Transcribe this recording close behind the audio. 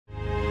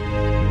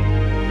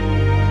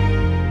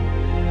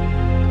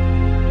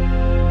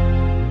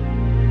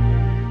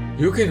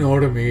You can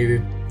automate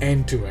it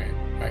end to end.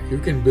 Right? You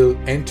can build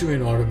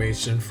end-to-end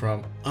automation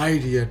from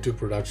idea to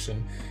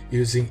production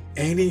using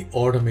any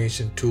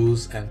automation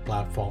tools and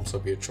platforms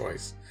of your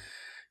choice.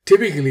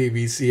 Typically,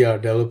 we see our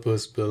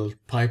developers build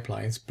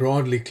pipelines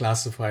broadly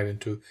classified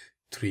into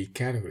 3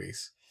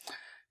 categories.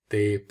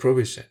 They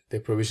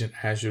provision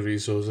Azure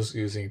resources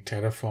using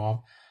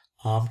Terraform,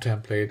 ARM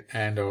template,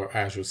 and/or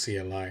Azure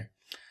CLI.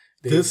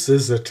 This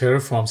is a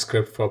Terraform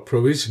script for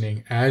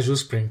provisioning Azure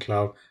Spring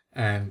Cloud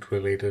and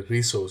related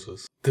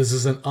resources. This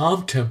is an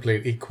ARM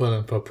template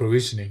equivalent for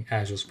provisioning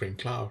Azure Spring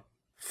Cloud,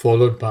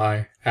 followed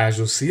by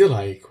Azure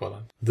CLI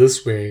equivalent.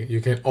 This way,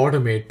 you can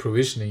automate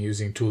provisioning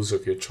using tools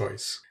of your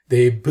choice.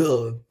 They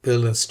build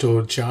and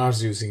store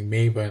jars using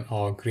Maven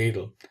or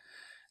Gradle,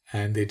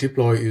 and they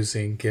deploy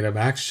using GitHub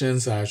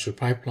Actions, Azure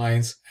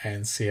Pipelines,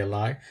 and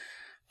CLI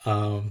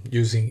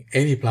using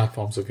any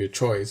platforms of your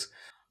choice.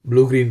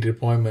 Blue-green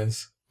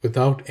deployments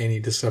without any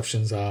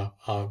disruptions are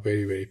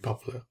very, very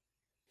popular.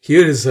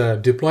 Here is a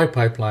deploy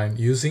pipeline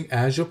using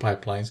Azure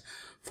Pipelines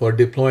for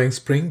deploying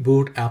Spring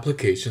Boot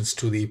applications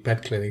to the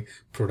pet clinic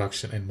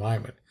production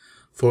environment.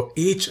 For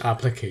each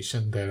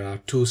application, there are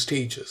 2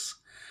 stages.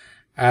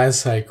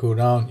 As I go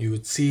down, you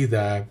would see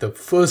that the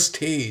first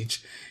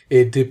stage,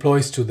 it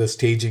deploys to the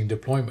staging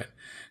deployment.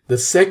 The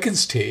second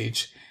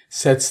stage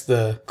sets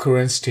the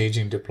current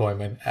staging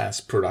deployment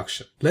as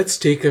production. Let's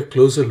take a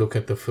closer look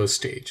at the first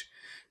stage.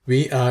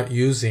 We are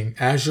using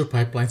Azure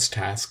Pipelines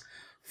task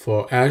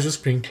for Azure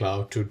Spring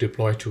Cloud to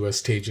deploy to a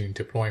staging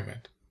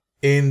deployment.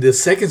 In the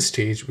second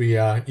stage, we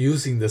are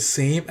using the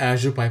same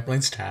Azure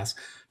Pipelines task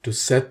to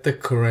set the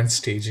current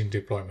staging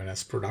deployment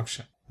as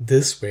production.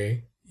 This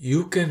way,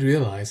 you can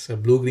realize a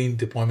blue-green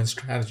deployment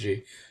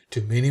strategy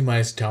to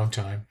minimize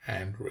downtime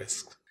and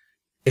risk.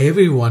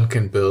 Everyone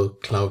can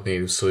build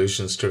cloud-native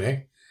solutions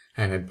today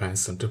and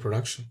advance them to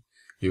production.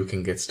 You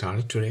can get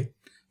started today.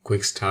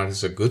 Quick start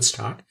is a good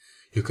start.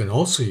 You can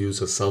also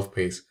use a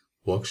self-paced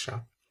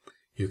workshop.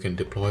 You can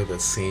deploy the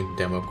same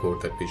demo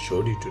code that we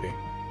showed you today.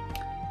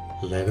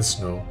 Let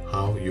us know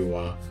how you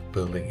are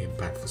building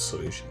impactful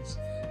solutions.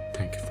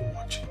 Thank you for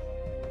watching.